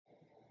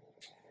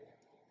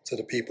To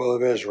the people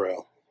of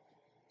Israel,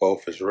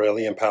 both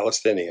Israeli and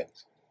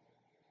Palestinians,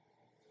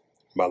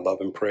 my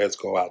love and prayers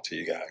go out to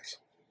you guys.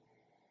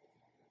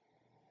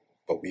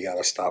 But we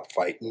gotta stop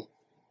fighting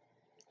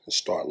and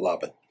start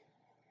loving.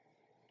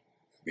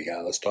 We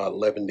gotta start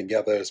living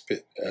together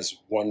as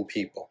one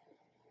people.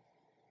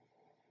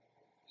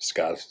 Just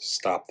gotta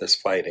stop this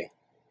fighting.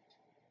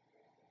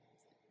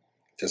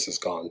 This has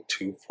gone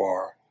too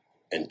far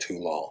and too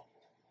long.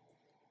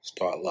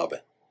 Start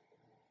loving.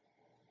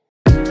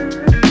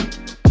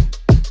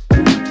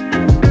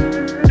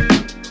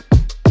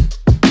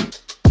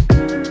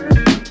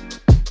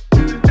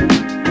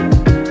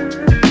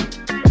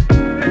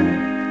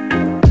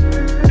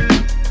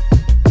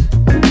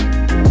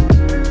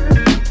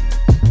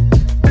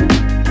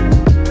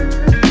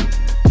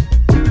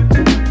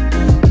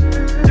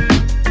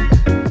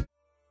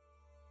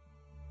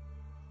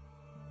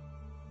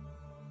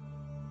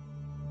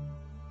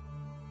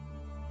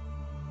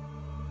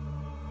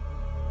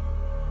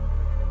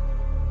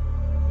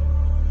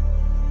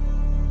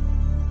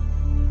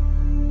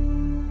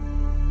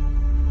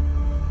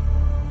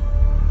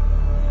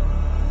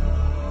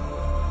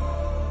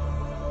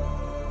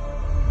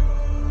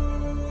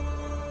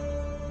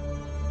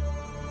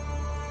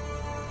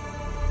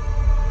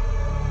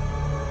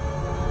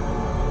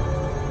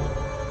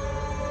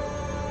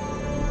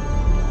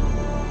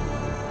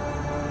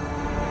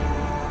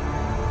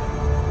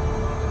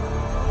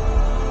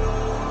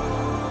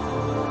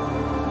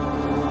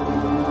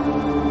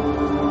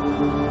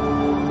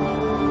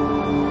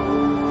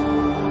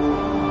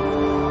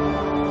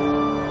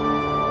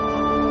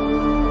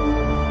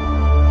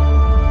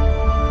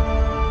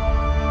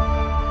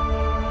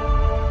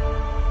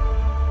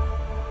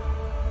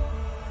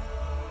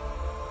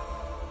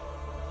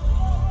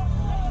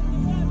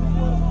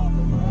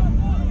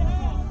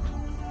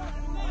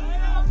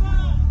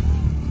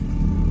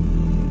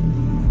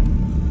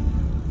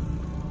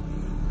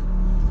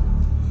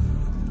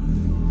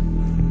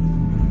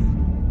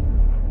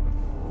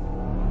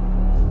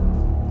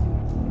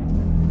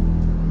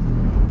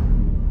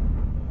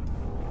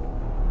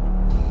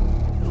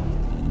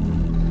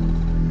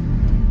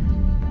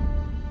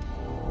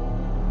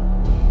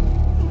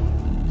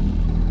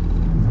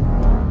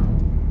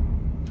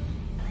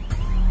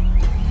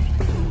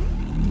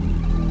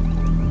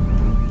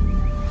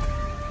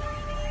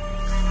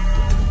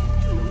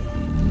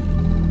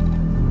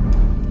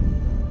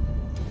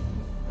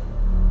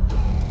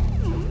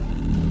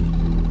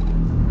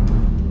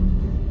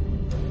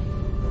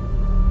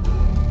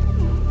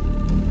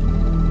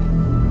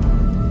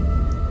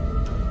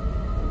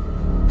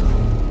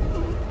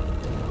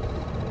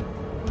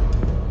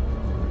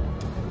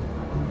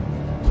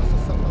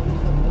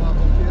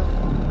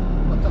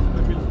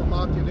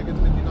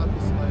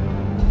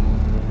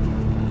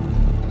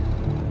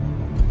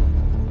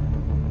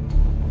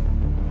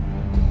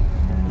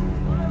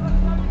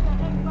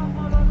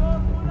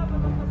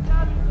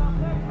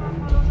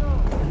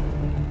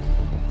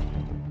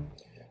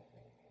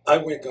 I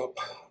wake up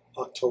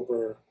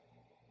October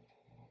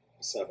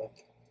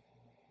 7th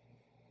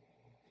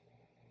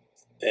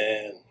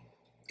and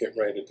get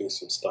ready to do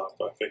some stuff.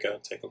 I figure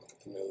I'd take a look at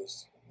the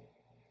news.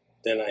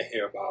 Then I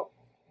hear about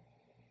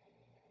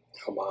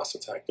Hamas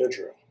attacked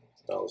Israel.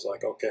 I was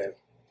like, okay,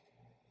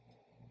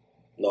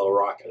 another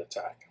rocket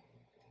attack.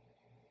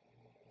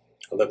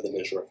 I lived in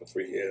Israel for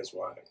 3 years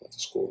while I went to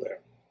school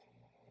there.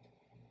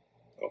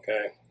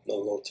 Okay, no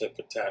little tit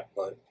for tat,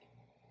 but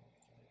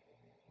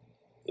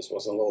this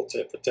wasn't a little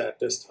tit for tat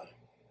this time.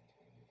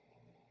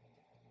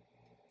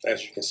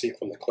 As you can see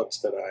from the clips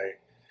that I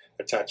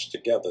attached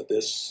together,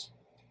 this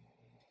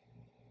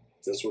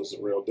was the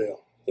real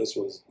deal. This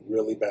was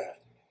really bad.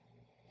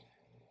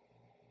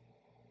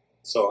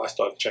 So I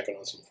started checking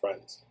on some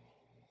friends,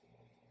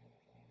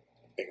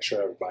 making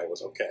sure everybody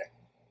was okay.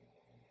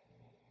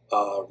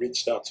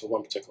 Reached out to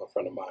one particular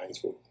friend of mine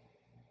who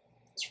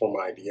is from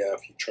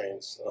IDF. He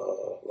trains a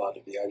lot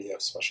of the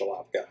IDF special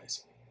op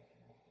guys.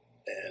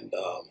 And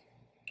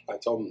I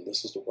told him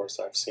this is the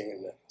worst I've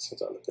seen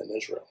since I lived in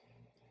Israel.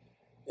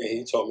 And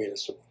he told me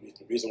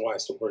the reason why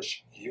it's the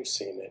worst you've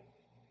seen it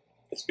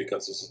is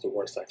because this is the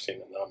worst I've seen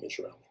it, and I'm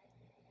Israeli.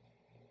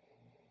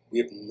 We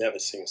have never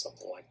seen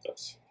something like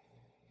this.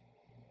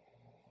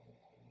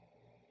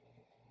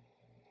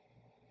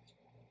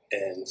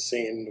 And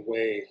seeing the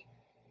way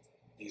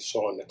you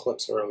saw in the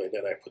clips earlier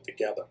that I put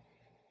together,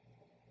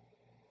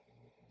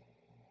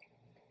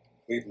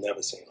 we've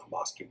never seen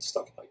Hamas do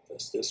stuff like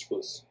this. This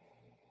was,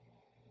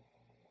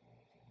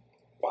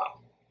 wow.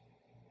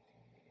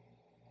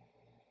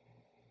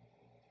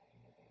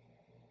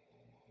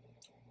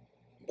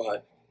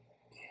 But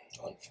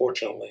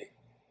unfortunately,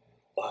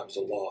 lives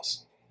are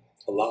lost.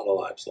 A lot of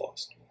lives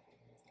lost,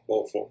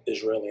 both for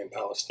Israeli and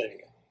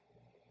Palestinian.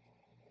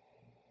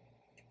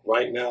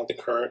 Right now,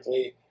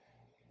 currently,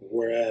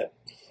 we're at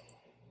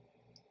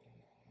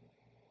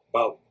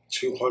about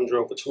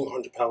over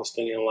 200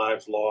 Palestinian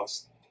lives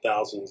lost,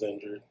 thousands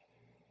injured,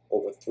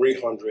 over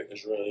 300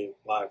 Israeli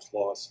lives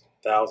lost,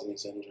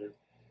 thousands injured.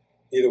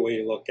 Either way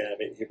you look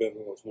at it, even if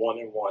it was 1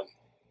 and 1,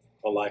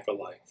 a life of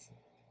life.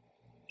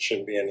 There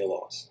shouldn't be any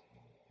loss.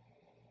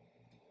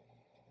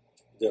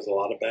 There's a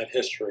lot of bad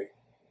history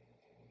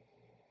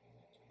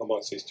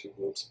amongst these two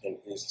groups, and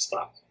it needs to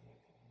stop.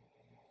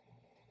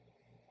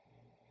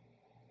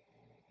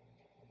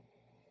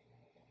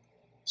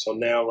 So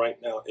now, right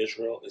now,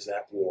 Israel is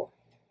at war.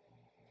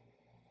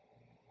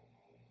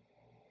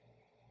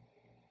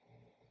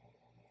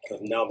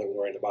 Because now they're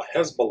worried about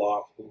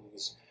Hezbollah,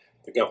 who's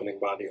the governing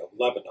body of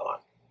Lebanon,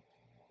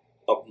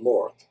 up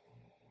north,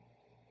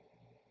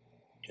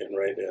 getting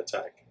ready to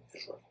attack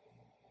Israel.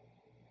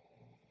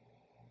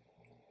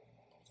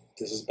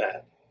 This is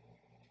bad.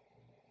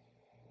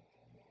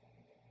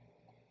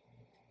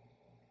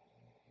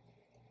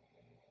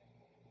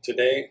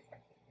 Today,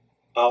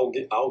 I'll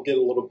get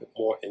a little bit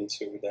more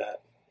into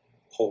that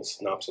whole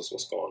synopsis,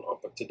 what's going on.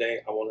 But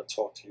today, I want to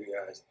talk to you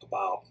guys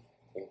about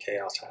when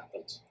chaos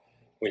happens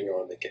when you're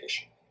on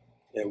vacation.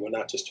 And we're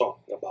not just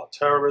talking about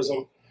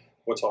terrorism.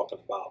 We're talking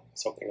about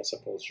something as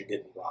suppose you're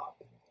getting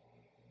robbed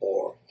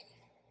or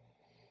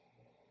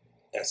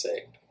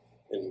SA'd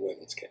in the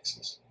women's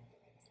cases.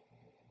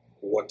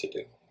 What to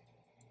do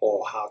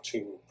or how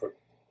to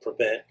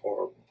prevent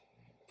or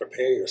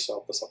prepare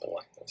yourself for something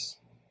like this.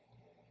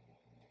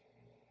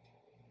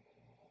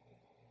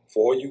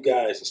 For you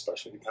guys,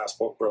 especially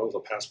passport bros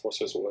or passport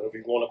sisters, or whatever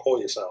you want to call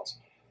yourselves,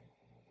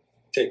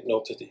 take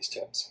note of these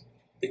tips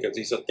because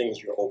these are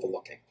things you're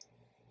overlooking,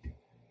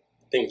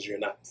 things you're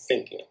not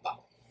thinking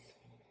about,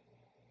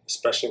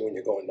 especially when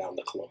you're going down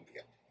to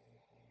Colombia,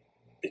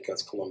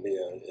 because Colombia,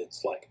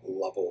 it's like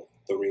level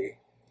 3.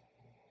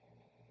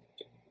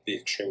 Be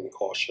extremely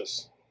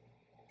cautious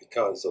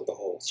because of the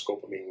whole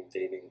scopolamine,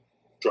 dating,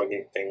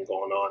 drugging thing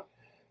going on.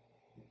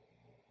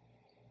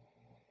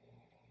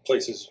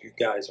 Places you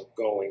guys are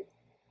going,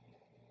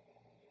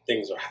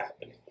 things are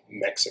happening.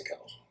 Mexico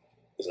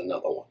is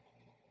another one.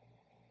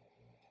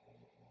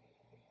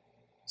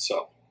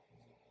 So,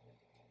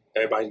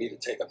 everybody need to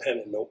take a pen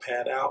and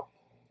notepad out,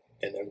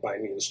 and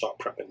everybody need to start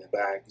prepping their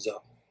bags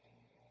up,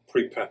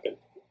 pre-prepping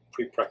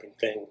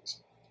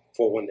things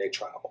for when they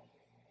travel.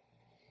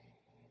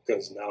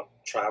 Because now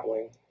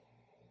traveling,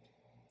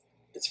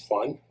 it's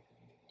fun,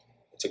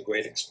 it's a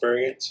great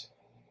experience,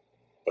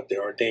 but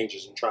there are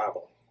dangers in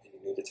traveling.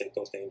 You need to take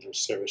those dangers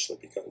seriously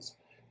because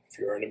if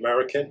you're an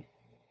American,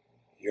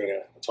 you're going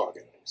to have a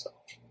target on yourself.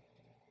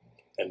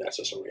 And that's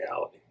just a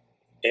reality.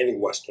 Any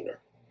Westerner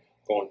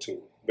going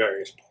to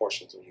various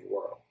portions of the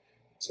world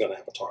is going to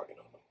have a target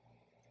on them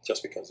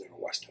just because they're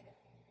a Westerner.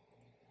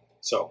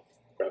 So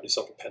grab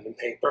yourself a pen and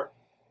paper.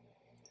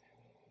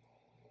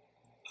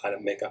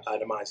 Make an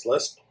itemized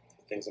list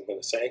of things I'm going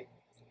to say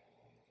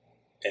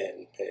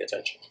and pay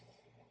attention.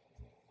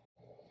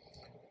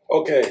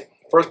 Okay.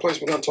 First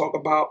place we're going to talk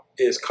about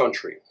is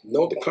country.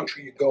 Know the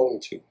country you're going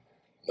to.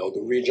 Know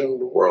the region of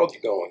the world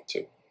you're going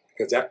to.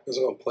 Because that is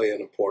going to play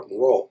an important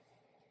role.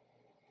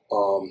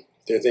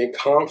 If there's any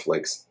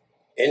conflicts,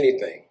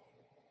 anything,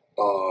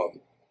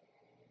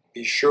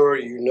 be sure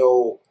you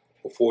know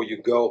before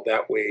you go.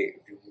 That way,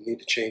 if you need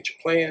to change your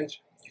plans,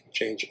 you can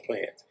change your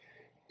plans.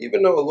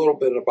 Even know a little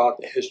bit about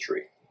the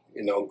history.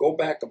 You know, go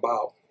back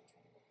about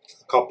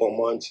a couple of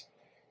months,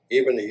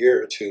 even a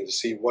year or two, to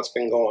see what's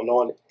been going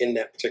on in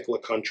that particular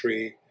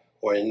country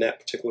or in that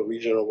particular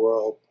region of the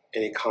world,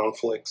 any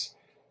conflicts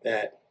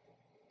that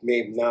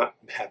may not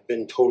have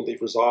been totally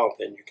resolved,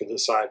 and you can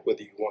decide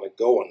whether you want to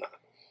go or not.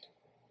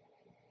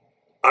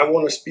 I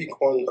want to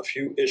speak on a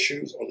few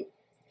issues. I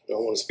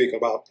want to speak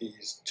about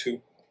these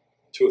two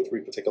or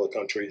three particular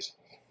countries.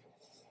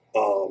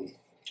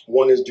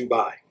 One is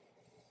Dubai.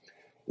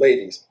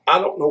 Ladies, I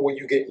don't know where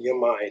you get in your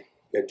mind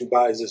that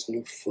Dubai is this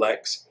new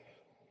flex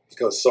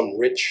because some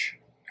rich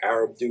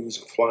Arab dude's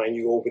flying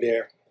you over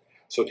there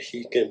so that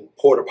he can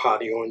porta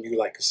potty on you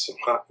like it's some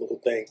hot little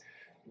thing.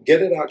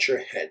 Get it out your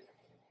head.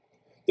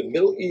 The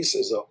Middle East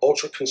is an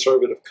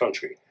ultra-conservative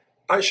country.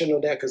 I should know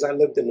that because I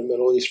lived in the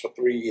Middle East for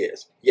 3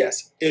 years.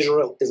 Yes,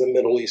 Israel is a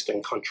Middle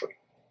Eastern country.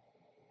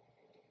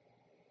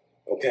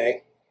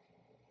 Okay?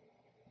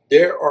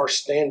 There are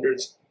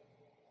standards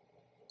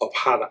of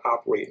how to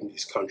operate in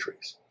these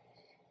countries.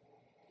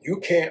 You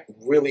can't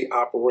really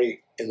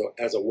operate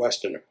as a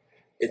Westerner.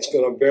 It's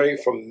going to vary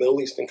from Middle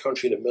Eastern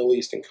country to Middle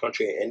Eastern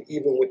country, and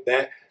even with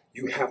that,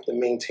 you have to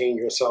maintain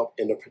yourself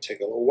in a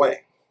particular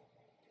way.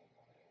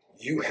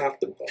 You have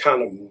to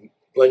kind of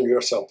blend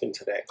yourself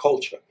into that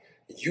culture.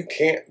 You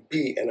can't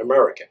be an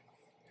American.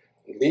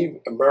 Leave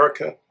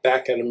America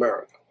back in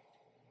America.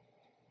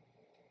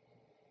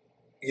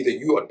 Either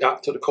you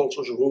adopt to the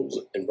cultures, rules,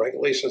 and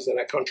regulations of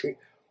that country,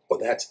 or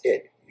that's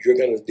it. You're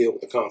going to deal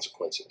with the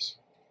consequences.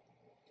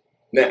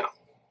 Now,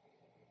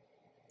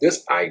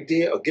 this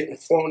idea of getting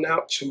flown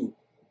out to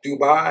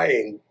Dubai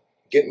and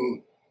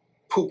getting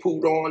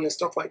poo-pooed on and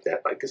stuff like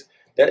that,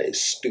 that is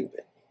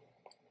stupid.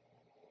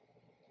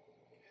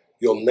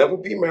 You'll never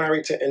be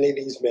married to any of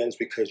these men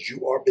because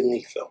you are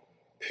beneath them,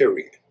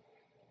 period.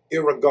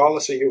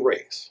 Irregardless of your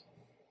race.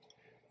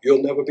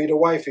 You'll never be the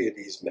wife of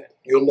these men.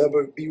 You'll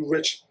never be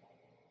rich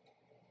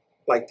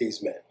like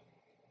these men.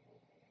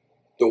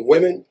 The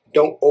women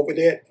over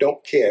there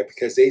don't care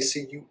because they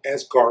see you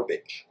as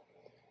garbage.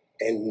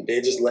 And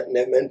they're just letting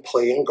their men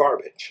play in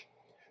garbage.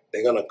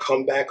 They're going to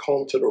come back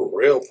home to the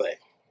real thing.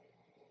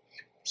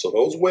 So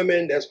those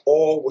women that's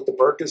all with the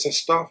burkas and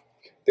stuff,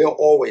 they'll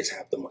always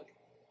have the money.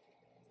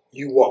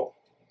 You won't.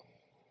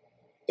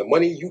 The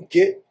money you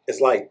get is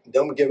like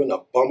them giving a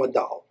bum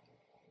 $1.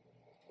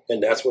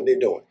 And that's what they're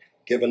doing,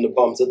 giving the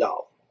bums $1.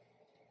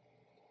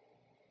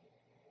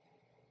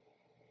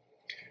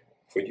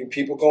 For you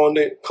people going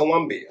to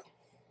Colombia,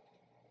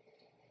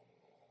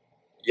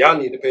 y'all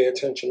need to pay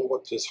attention to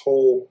what this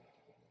whole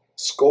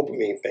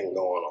scopamine thing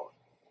going on.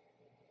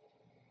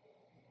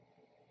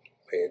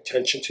 Pay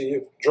attention to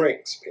your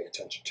drinks. Pay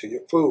attention to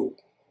your food.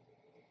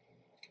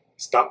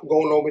 Stop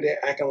going over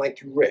there acting like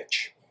you're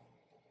rich.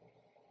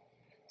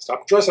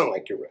 Stop dressing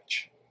like you're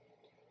rich.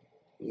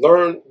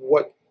 Learn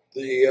what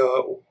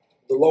the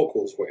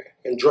locals wear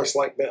and dress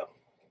like them.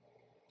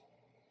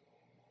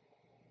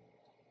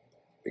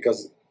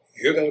 Because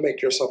you're going to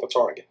make yourself a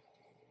target.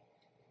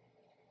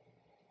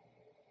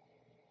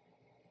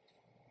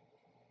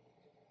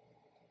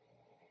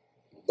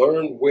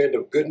 Learn where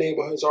the good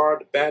neighborhoods are,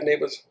 the bad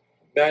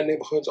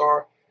neighborhoods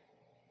are.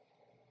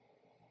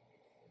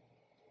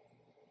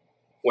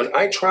 When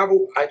I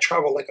travel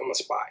like I'm a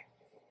spy.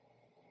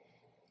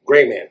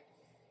 Gray man.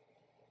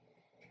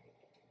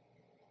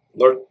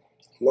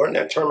 Learn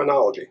that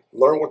terminology.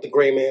 Learn what the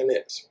gray man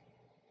is.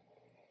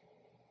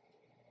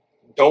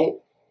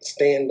 Don't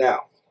stand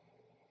out.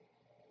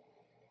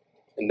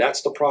 And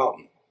that's the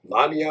problem. A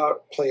lot of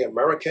y'all play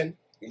American,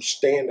 you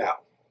stand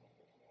out.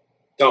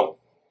 Don't.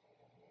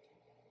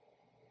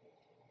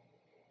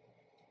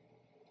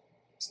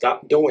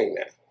 Stop doing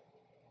that.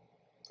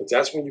 Because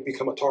that's when you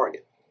become a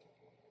target.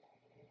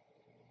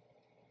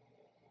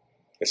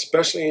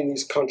 Especially in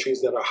these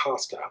countries that are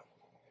hostile.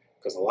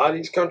 Because a lot of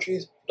these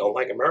countries don't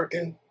like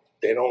American,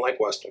 they don't like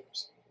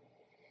Westerners.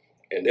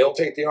 And they'll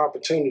take the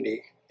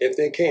opportunity, if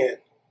they can,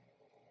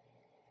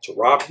 to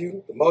rob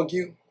you, to mug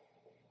you,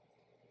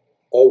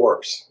 or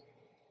worse.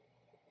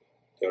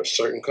 There are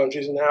certain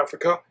countries in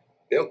Africa,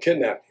 they'll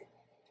kidnap you.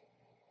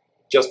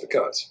 Just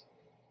because.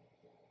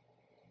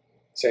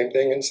 Same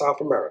thing in South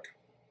America.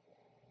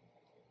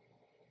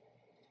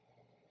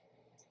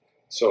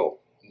 So,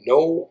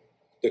 know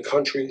the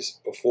countries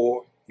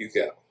before you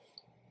go.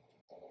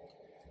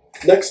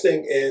 Next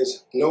thing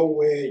is, know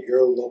where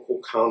your local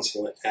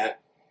consulate at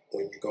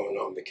when you're going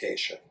on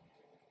vacation.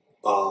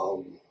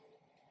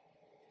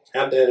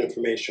 Have that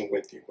information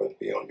with you, whether it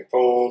be on your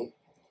phone,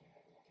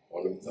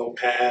 on a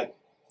notepad,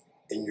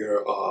 in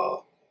your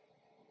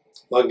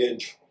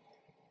luggage.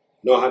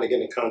 Know how to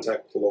get in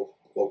contact with the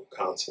local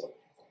consulate.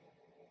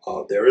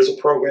 There is a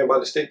program by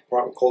the State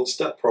Department called the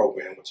STEP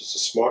program, which is a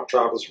Smart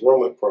Travelers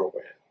Enrollment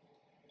Program.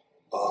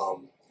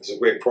 It's a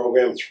great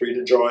program. It's free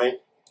to join.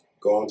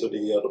 Go onto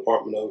the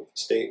Department of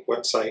State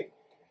website.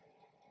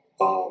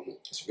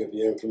 This will give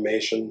you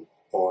information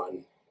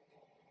on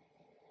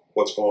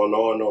what's going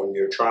on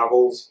your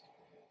travels.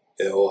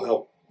 It'll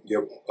help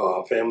your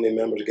family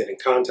members get in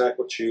contact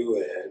with you,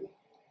 and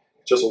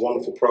just a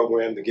wonderful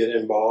program to get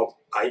involved.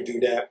 I do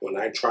that when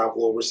I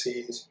travel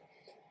overseas.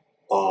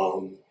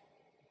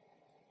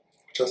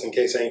 Just in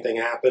case anything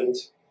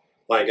happens.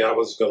 Like I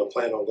was going to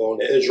plan on going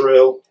to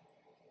Israel,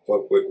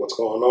 but with what's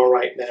going on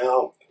right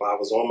now, if I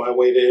was on my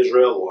way to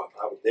Israel or if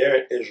I was there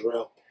in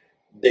Israel,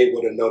 they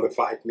would have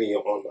notified me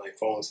on my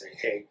phone saying,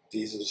 hey,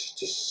 this is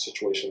just a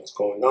situation that's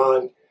going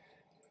on.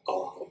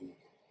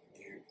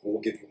 We'll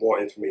give you more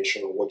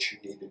information on what you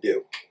need to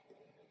do.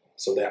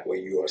 So that way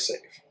you are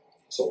safe.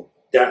 So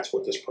that's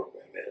what this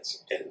program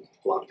is. And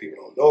a lot of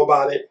people don't know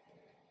about it,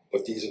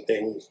 but these are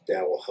things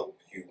that will help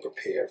you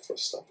prepare for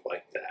stuff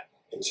like that,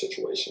 in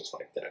situations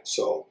like that.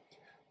 So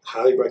I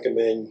highly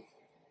recommend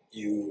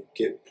you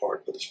get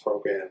part of this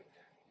program.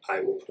 I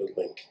will put a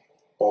link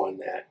on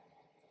that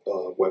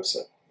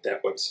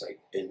website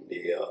in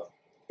the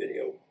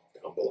video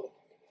down below.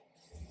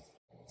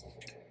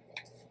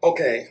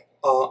 Okay,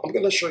 I'm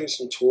going to show you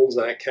some tools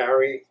that I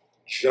carry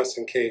just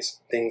in case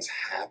things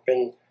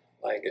happen.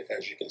 Like,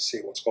 as you can see,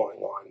 what's going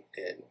on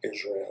in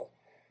Israel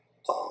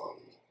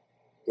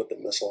with the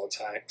missile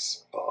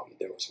attacks.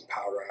 There were some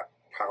power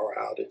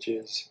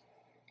outages.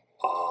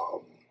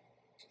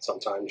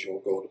 Sometimes you'll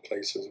go to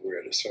places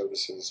where the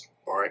services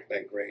aren't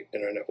that great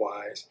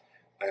internet-wise.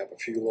 I have a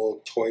few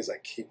little toys I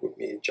keep with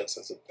me just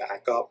as a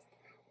backup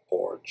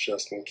or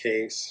just in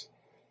case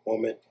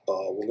moment.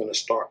 We're going to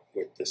start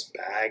with this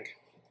bag.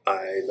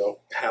 I don't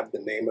have the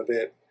name of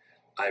it.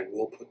 I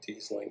will put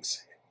these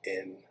links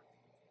in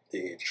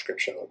the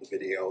description of the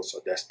video, so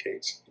that's in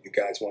case you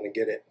guys want to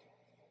get it.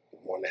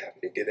 I'm more than happy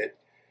to get it.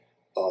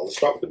 Let's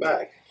start with the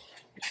bag.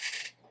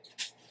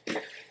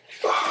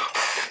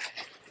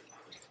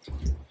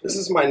 This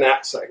is my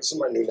knapsack. This is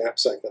my new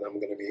knapsack that I'm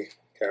going to be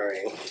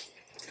carrying.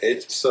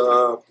 It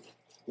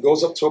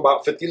goes up to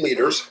about 50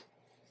 liters.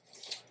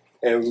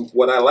 And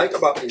what I like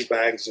about these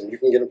bags, and you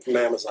can get them from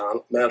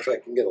Amazon. Matter of fact,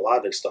 you can get a lot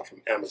of this stuff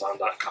from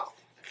Amazon.com.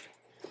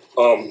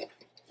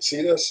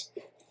 See this?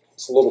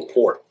 It's a little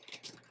port.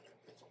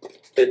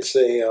 It's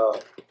a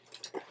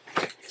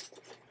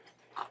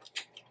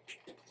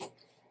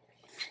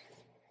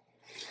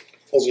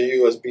there's a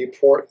USB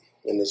port,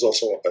 and there's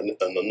also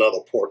another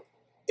port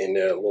in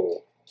there, a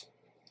little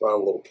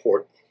round little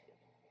port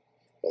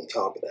on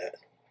top of that.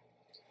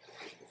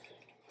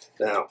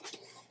 Now,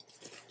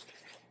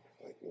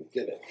 I can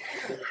get it.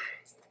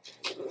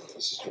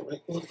 This is the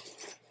right one.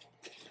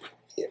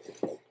 Here we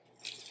go.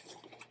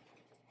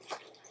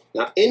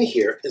 Now, in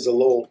here is a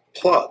little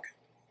plug.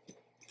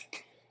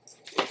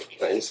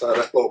 Now, inside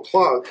that little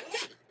plug,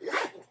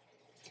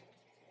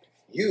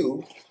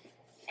 this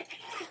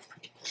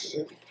is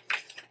it.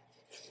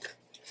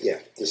 Yeah,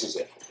 this is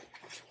it.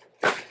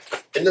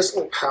 In this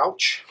little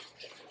pouch,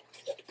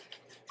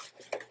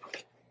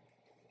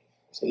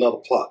 it's another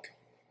plug.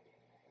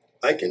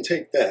 I can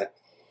take that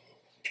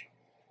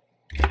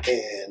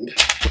and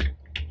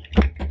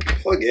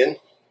plug in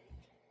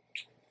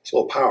this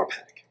little power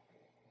pack.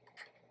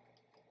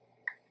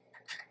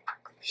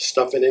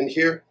 Stuff it in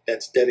here.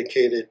 That's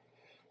dedicated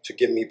to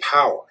give me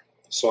power.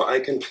 So I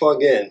can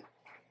plug in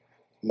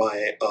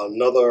my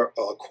another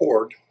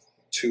cord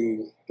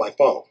to my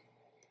phone.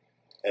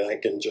 And I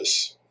can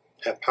just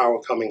have power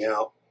coming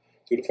out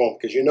through the phone.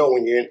 Because you know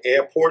when you're in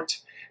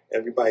airports,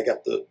 everybody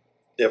got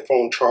their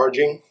phone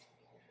charging,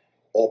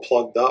 all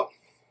plugged up.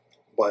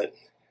 But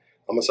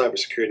I'm a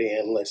cybersecurity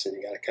analyst, and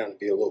you got to kind of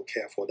be a little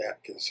careful of that,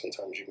 because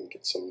sometimes you can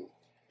get some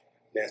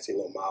nasty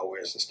little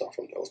malwares and stuff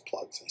from those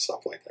plugs and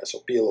stuff like that.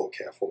 So be a little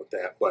careful with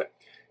that. But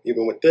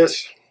even with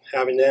this,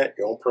 having that,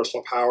 your own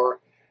personal power,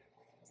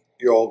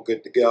 you're all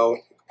good to go.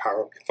 You can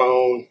power up your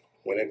phone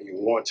whenever you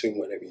want to,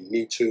 whenever you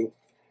need to.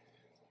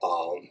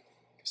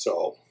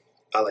 So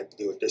I like to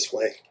do it this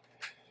way.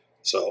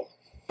 So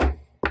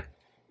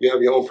you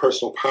have your own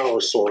personal power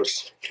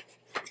source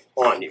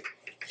on you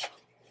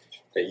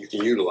that you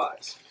can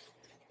utilize.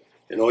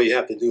 And all you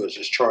have to do is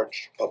just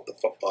charge up the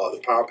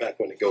power pack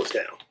when it goes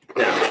down.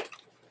 Now,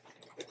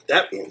 with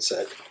that being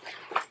said,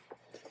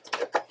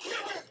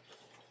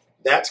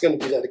 that's going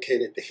to be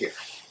dedicated to here.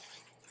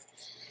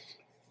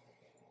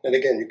 And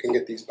again, you can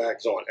get these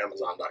bags on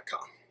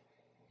Amazon.com.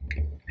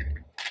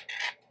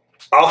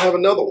 I'll have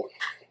another one,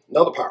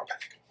 another power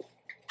pack.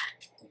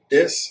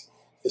 This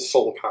is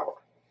solar power.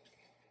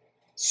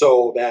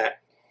 So that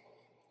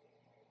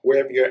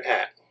wherever you're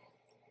at,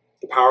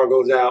 the power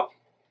goes out,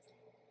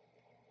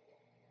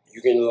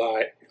 you can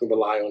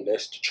rely on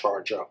this to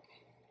charge up.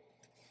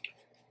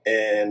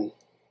 And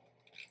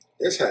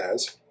this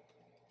has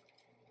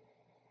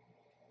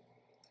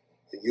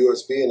a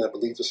USB, and I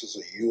believe this is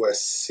a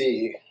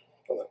USB,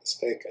 if I'm not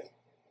mistaken.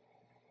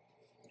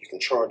 You can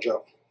charge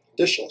up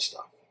additional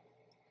stuff.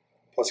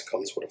 Plus it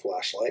comes with a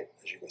flashlight,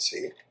 as you can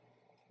see.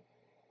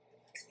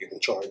 You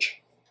can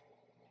charge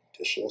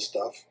additional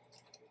stuff.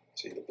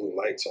 See the blue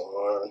lights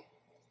on,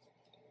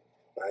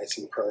 nice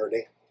and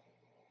pretty.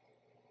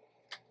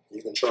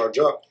 You can charge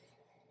up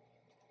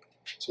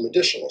some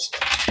additional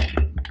stuff.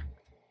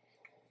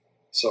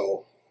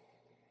 So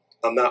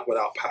I'm not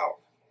without power.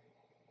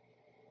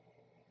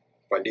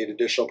 If I need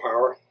additional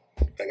power,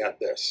 I got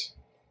this.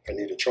 If I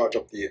need to charge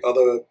up the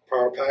other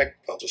power pack,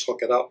 I'll just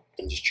hook it up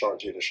and just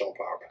charge the additional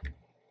power pack.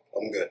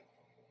 I'm good.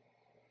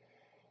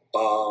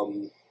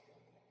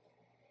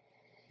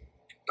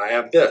 I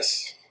have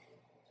this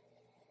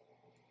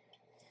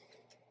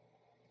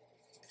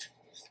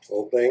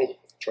little thing.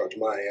 Charge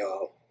my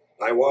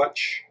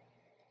iWatch,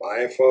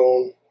 my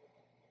iPhone,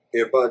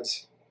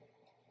 Earbuds,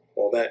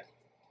 all that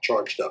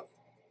charged up.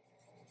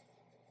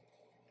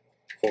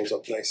 Phone's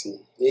up nice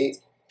and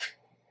neat.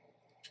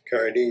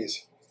 Carry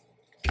these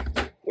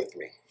with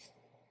me.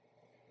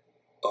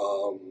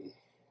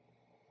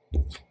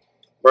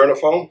 Burner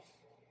phone.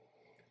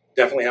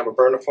 Definitely have a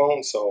burner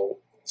phone. So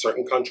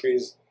certain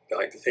countries, they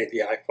like to take the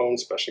iPhone,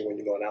 especially when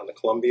you're going out to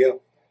Colombia.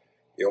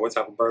 You always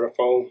have a burner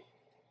phone.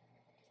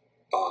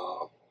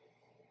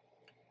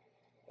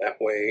 That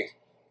way,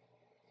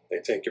 they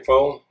take your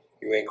phone,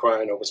 you ain't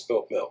crying over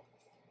spilt milk.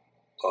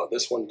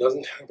 This one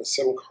doesn't have a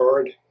SIM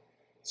card,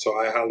 so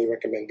I highly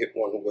recommend get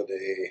one with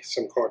a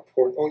SIM card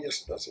port. Oh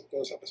yes, it does. It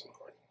does have a SIM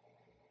card.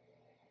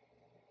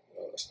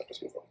 That's not a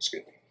SIM card.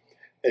 Excuse me.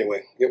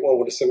 Anyway, get one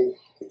with a SIM.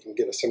 You can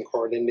get a SIM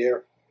card in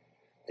there,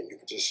 and you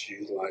can just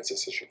utilize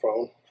this as your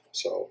phone.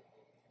 So,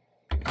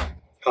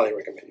 highly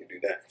recommend you do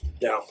that.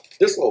 Now,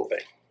 this little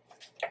thing.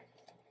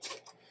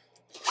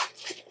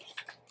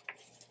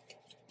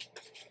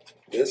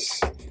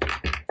 This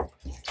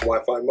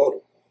Wi-Fi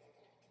modem.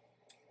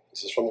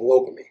 This is from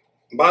Locally.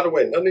 And by the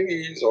way, none of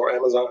these or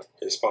Amazon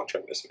is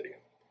sponsoring this video.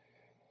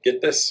 Get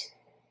this.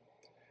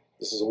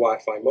 This is a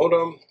Wi-Fi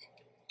modem.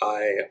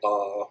 I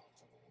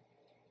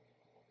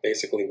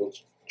basically will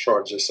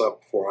charge this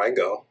up before I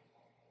go.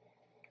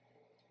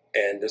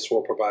 And this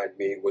will provide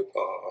me with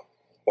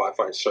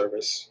Wi-Fi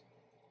service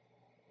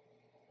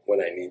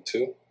when I need to.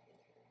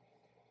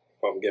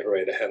 If I'm getting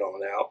ready to head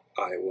on out,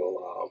 I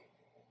will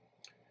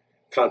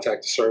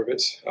contact the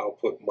service. I'll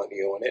put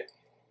money on it.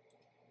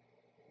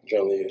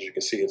 Generally, as you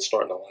can see, it's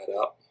starting to light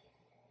up.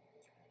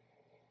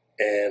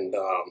 And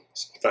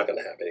it's not going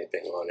to have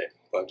anything on it,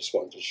 but I just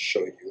wanted to show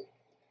you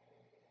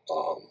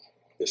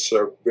There's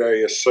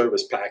various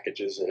service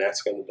packages, and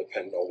that's going to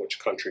depend on which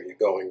country you're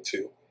going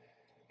to,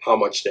 how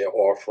much they're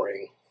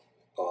offering.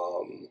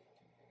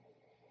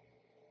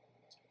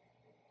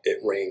 It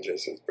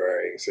ranges, it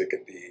varies. It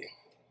could be,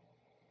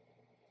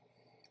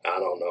 I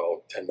don't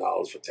know,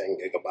 $10 for 10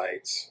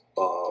 gigabytes.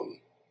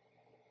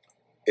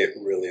 It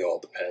really all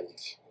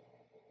depends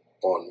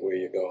on where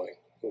you're going.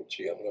 Oh,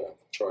 gee, I'm going to have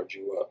to charge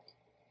you up.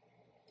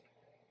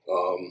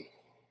 You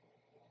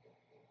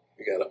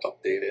got to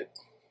update it.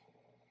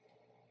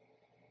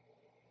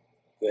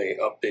 The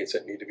updates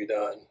that need to be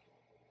done,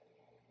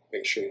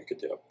 make sure you get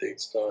the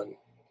updates done.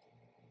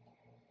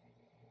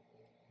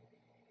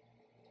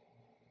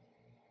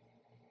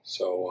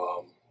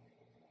 So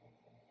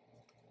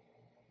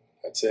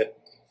that's it.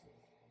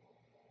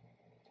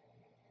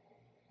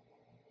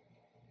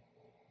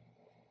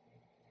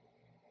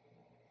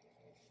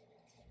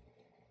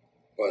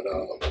 But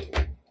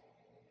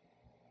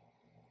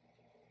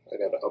I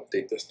gotta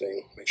update this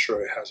thing, make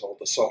sure it has all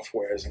the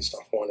softwares and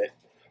stuff on it.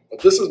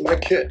 But this is my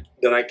kit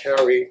that I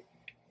carry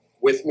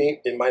with me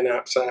in my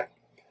knapsack,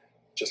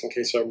 just in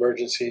case of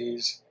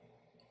emergencies.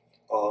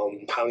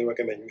 Highly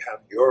recommend you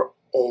have your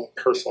own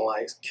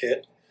personalized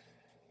kit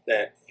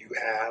that you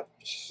have,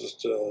 just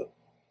to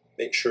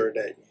make sure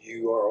that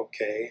you are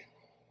okay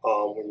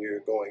when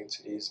you're going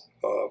to these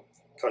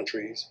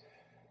countries.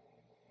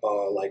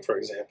 Like, for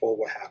example,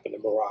 what happened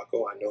in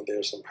Morocco. I know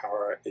there's some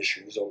power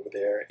issues over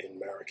there in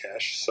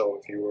Marrakesh. So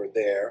if you were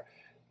there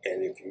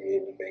and if you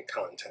needed to make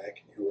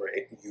contact,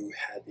 you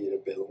had the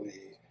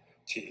ability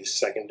to use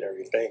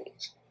secondary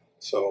things.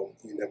 So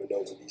you never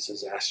know when these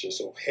disasters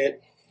will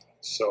hit.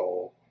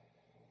 So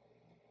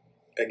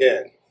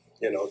again,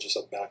 you know, just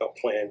a backup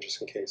plan,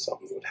 just in case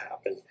something would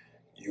happen.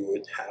 You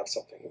would have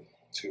something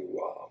to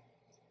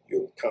you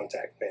would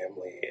contact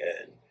family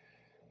and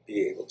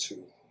be able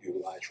to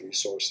utilize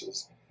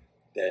resources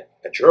that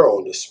at your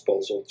own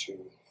disposal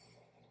to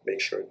make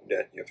sure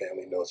that your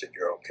family knows that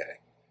you're okay.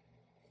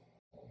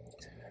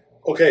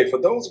 Okay, for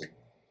those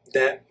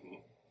that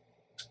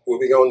will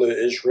be going to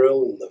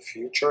Israel in the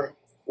future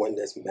when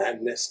this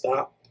madness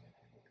stops,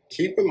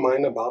 keep in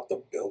mind about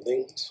the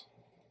buildings,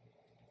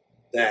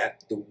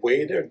 that the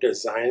way they're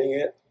designing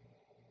it,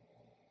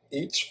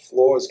 each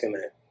floor is going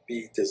to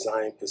be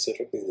designed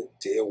specifically to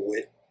deal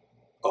with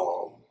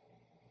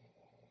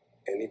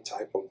any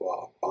type of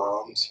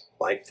bombs.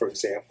 Like, for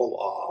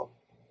example,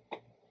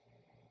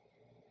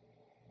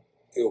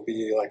 it'll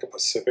be like a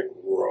Pacific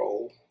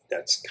row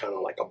that's kind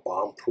of like a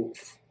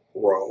bomb-proof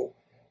row,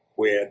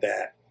 where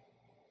that,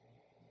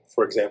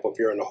 for example, if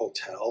you're in a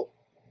hotel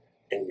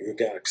and you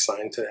got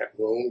assigned to that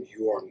room,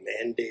 you are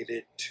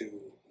mandated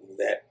to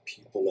let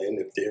people in.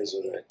 If there's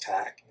an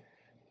attack,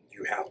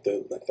 you have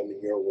to let them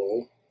in your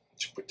room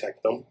to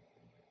protect them.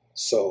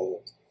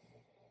 So,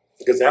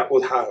 because that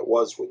was how it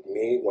was with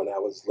me when I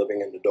was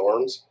living in the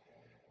dorms.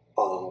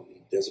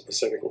 There's a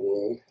Pacific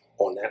room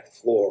on that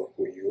floor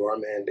where you are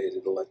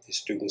mandated to let the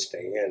students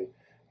stay in,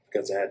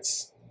 because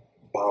that's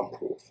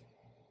bomb-proof.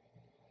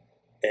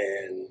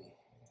 And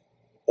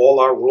all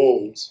our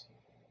rooms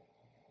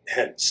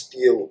had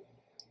steel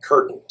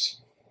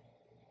curtains.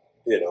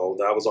 You know,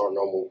 that was our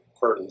normal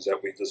curtains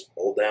that we just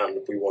pulled down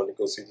if we wanted to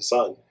go see the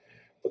sun.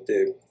 But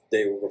they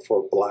were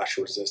for blast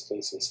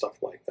resistance and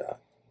stuff like that.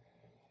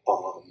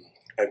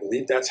 I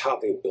believe that's how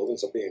the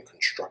buildings are being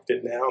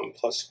constructed now. And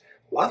plus,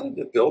 a lot of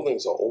the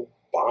buildings are old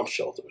bomb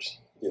shelters.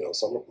 You know,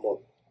 some of them are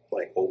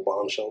like old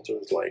bomb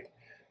shelters. Like,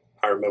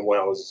 I remember when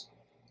I was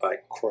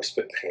like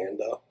CrossFit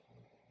Panda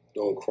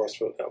doing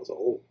CrossFit, that was an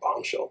old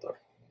bomb shelter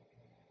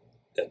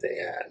that they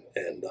had.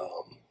 And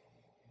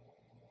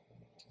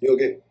you'll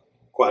get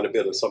quite a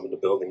bit of some of the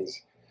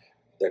buildings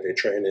that they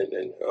train in,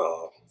 and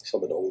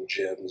some of the old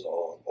gyms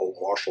or old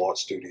martial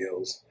arts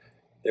studios.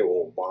 They were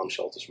old bomb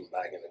shelters from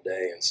back in the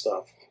day and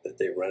stuff that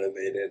they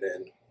renovated,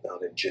 and now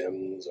they're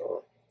gyms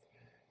or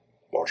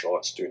martial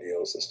arts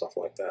studios and stuff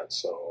like that.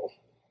 So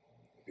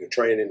if you're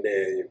training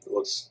there, it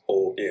looks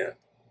old, yeah,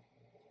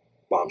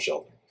 bomb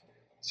shelter.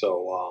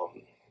 So,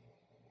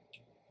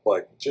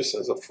 but just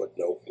as a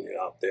footnote when you're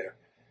out there,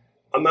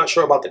 I'm not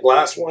sure about the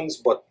glass ones,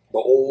 but the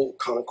old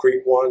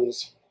concrete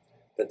ones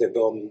that they're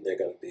building, they're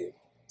going to be,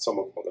 some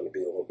of them are going to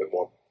be a little bit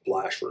more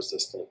blast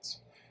resistant.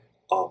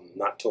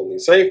 Not totally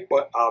safe,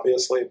 but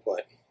obviously,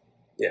 but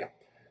yeah.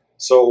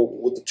 So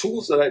with the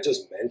tools that I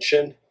just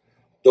mentioned,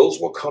 those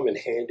will come in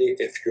handy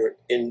if you're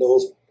in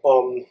those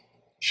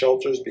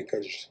shelters,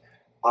 because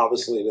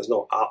obviously there's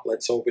no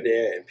outlets over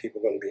there and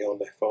people are going to be on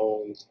their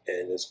phones,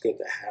 and it's good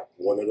to have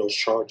one of those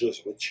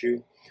chargers with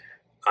you.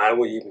 I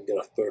would even get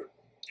a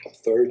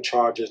third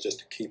charger just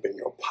to keep in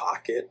your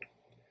pocket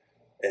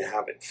and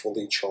have it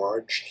fully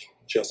charged,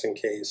 just in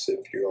case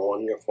if you're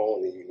on your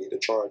phone and you need a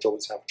charge.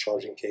 Always have a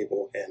charging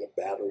cable and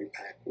a battery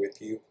pack with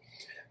you,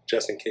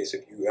 just in case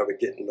if you ever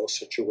get in those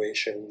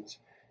situations,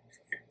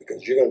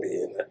 because you're going to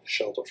be in that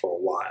shelter for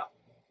a while.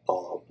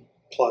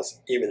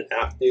 Plus, even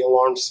after the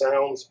alarm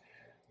sounds,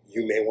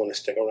 you may want to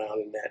stick around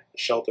in that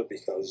shelter,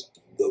 because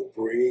the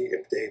debris,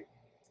 if they,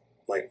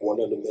 like one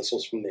of the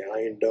missiles from the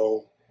Iron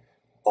Dome,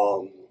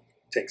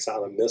 takes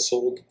out a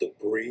missile, the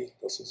debris,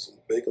 those are some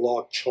big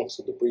large chunks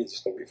of debris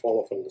that's going to be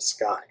falling from the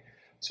sky.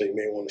 So you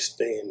may want to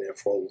stay in there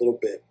for a little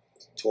bit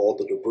till all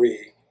the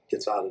debris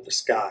gets out of the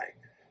sky,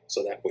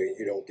 so that way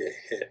you don't get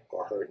hit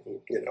or hurt, and,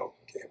 get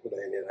hit with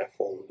any of that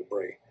falling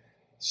debris.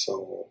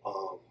 So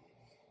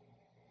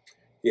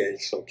yeah,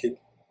 so you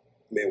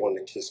may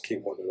want to just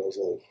keep one of those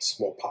little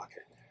small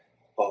pocket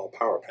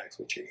power packs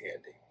with you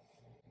handy.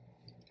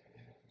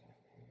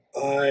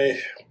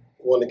 I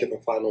want to give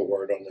a final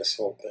word on this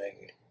whole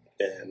thing.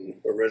 And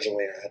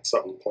originally I had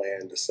something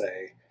planned to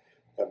say.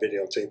 I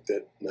videotaped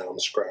it, now I'm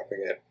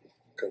scrapping it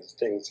because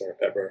things are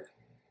ever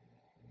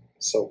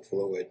so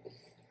fluid.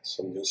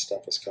 Some new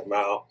stuff has come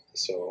out,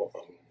 so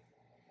I'm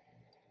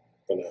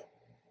gonna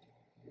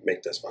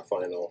make this my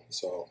final.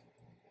 So,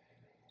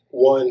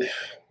 one,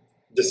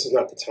 this is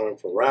not the time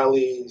for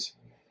rallies,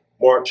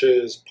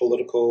 marches,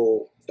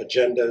 political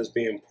agendas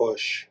being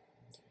pushed.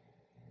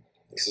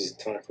 This is a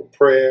time for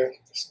prayer,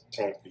 it's a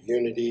time for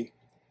unity,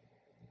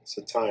 it's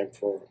a time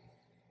for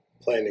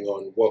planning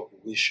on what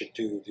we should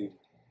do to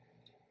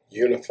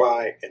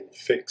unify and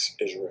fix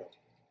Israel.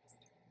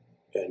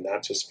 And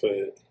not just for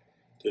the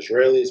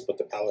Israelis, but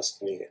the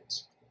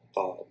Palestinians.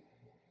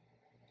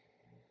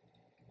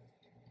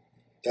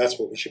 That's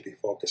what we should be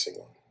focusing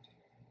on.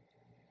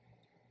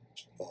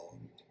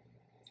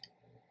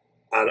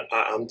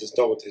 I'm just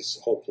done with this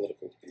whole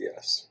political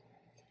BS.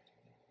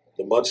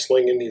 The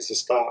mudslinging needs to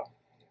stop.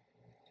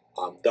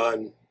 I'm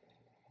done,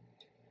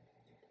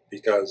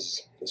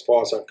 because as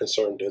far as I'm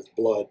concerned, there's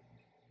blood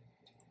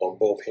on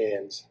both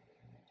hands,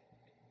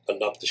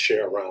 enough to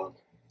share around,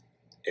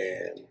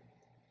 and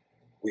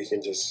we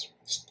can just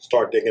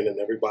start digging in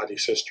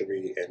everybody's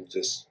history and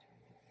just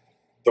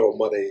throw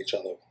mud at each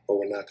other, but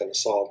we're not going to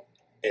solve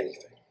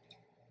anything.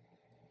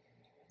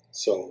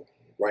 So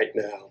right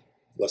now,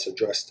 let's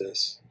address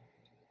this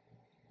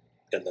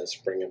and let's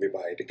bring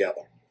everybody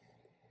together.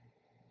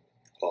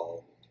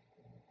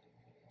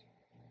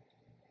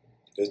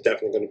 There's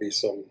definitely going to be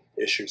some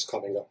issues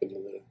coming up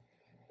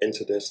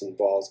into this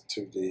involved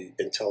to the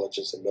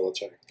intelligence and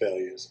military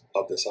failures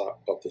of this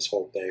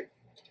whole thing.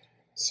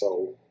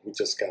 So we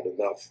just got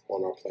enough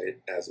on our plate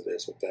as it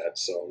is with that.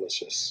 So let's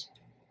just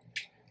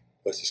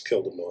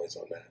kill the noise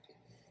on that.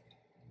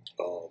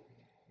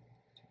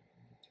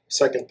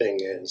 Second thing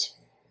is,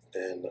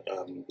 and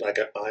I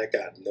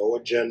got no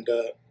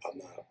agenda. I'm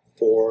not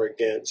for or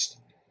against.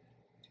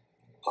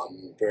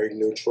 I'm very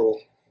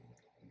neutral,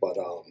 but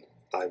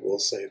I will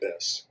say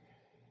this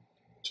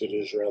to the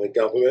Israeli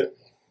government: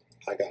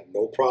 I got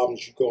no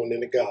problems you going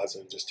into Gaza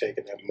and just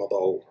taking that mother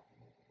over.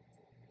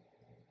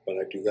 But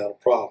I do got a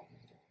problem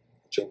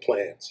with your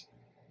plans,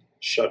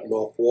 shutting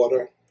off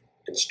water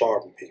and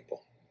starving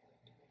people.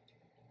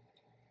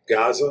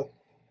 Gaza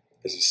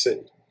is a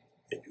city,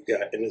 and you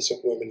got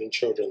innocent women and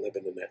children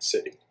living in that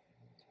city.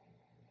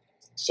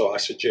 So I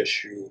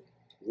suggest you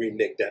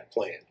renege that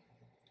plan.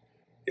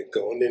 You're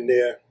going in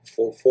there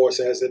full force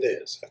as it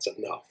is. That's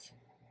enough.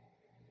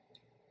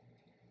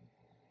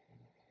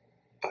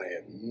 I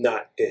am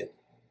not into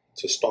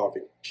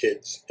starving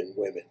kids and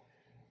women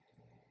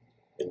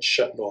and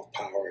shutting off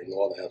power and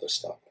all that other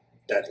stuff.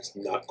 That is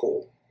not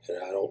cool,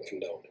 and I don't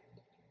condone it.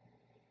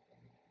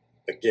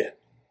 Again,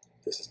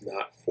 this is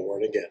not for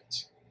and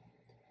against.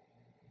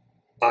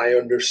 I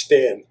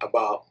understand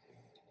about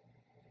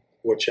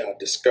what y'all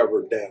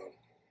discovered down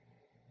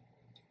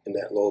in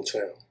that little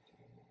town.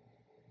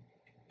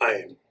 I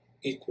am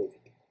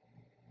equally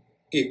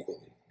angry.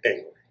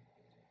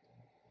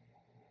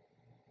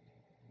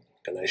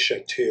 And I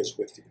shed tears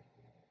with you.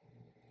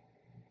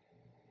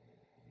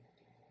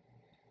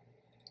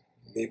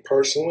 Me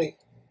personally,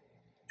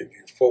 if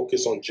you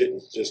focus on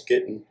just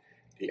getting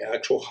the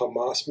actual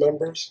Hamas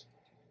members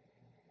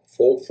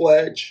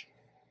full-fledged,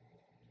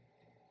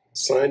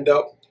 signed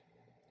up,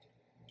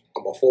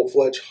 I'm a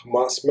full-fledged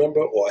Hamas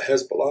member or a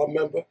Hezbollah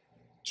member,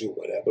 do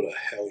whatever the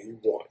hell you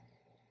want.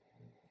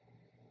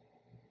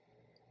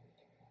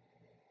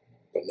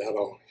 But not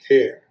on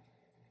here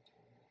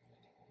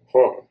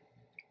harm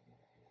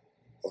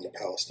on the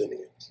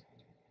Palestinians.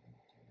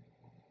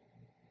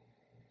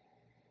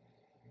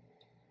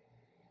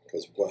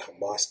 Because what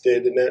Hamas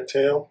did in that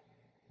town,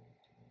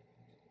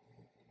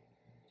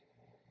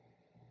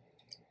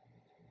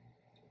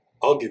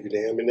 I'll give you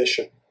the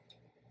ammunition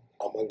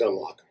on my gun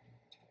locker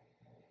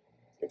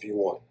if you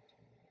want.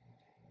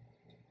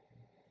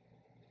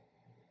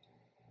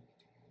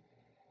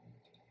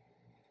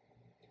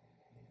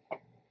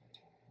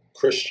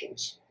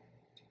 Christians,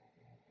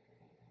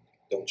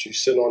 don't you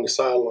sit on the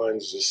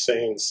sidelines just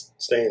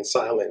staying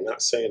silent,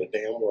 not saying a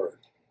damn word.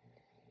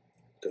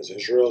 Because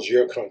Israel's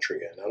your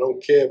country, and I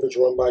don't care if it's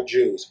run by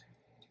Jews.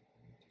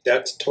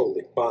 That's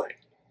totally fine.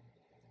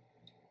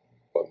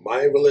 But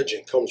my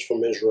religion comes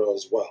from Israel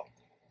as well.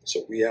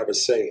 So we have a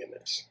say in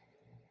this.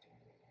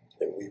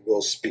 And we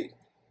will speak.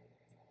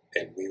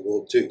 And we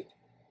will do.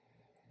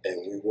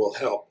 And we will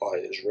help our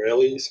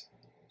Israelis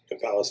and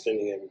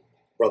Palestinian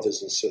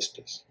brothers and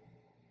sisters.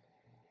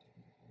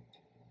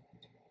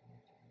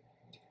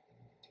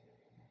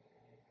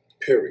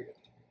 Period.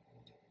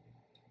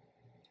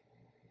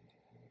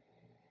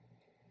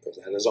 because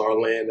that is our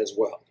land as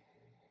well.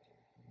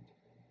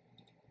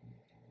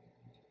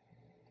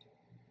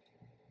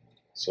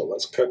 So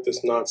let's cut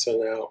this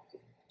nonsense out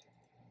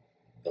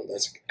and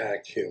let's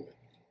act human.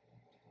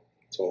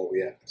 That's all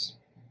we ask.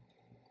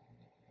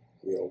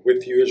 We are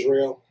with you,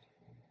 Israel.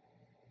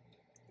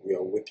 We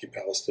are with you,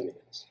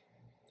 Palestinians.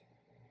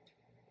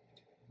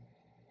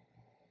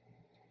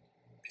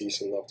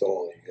 Peace and love to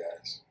all of you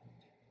guys.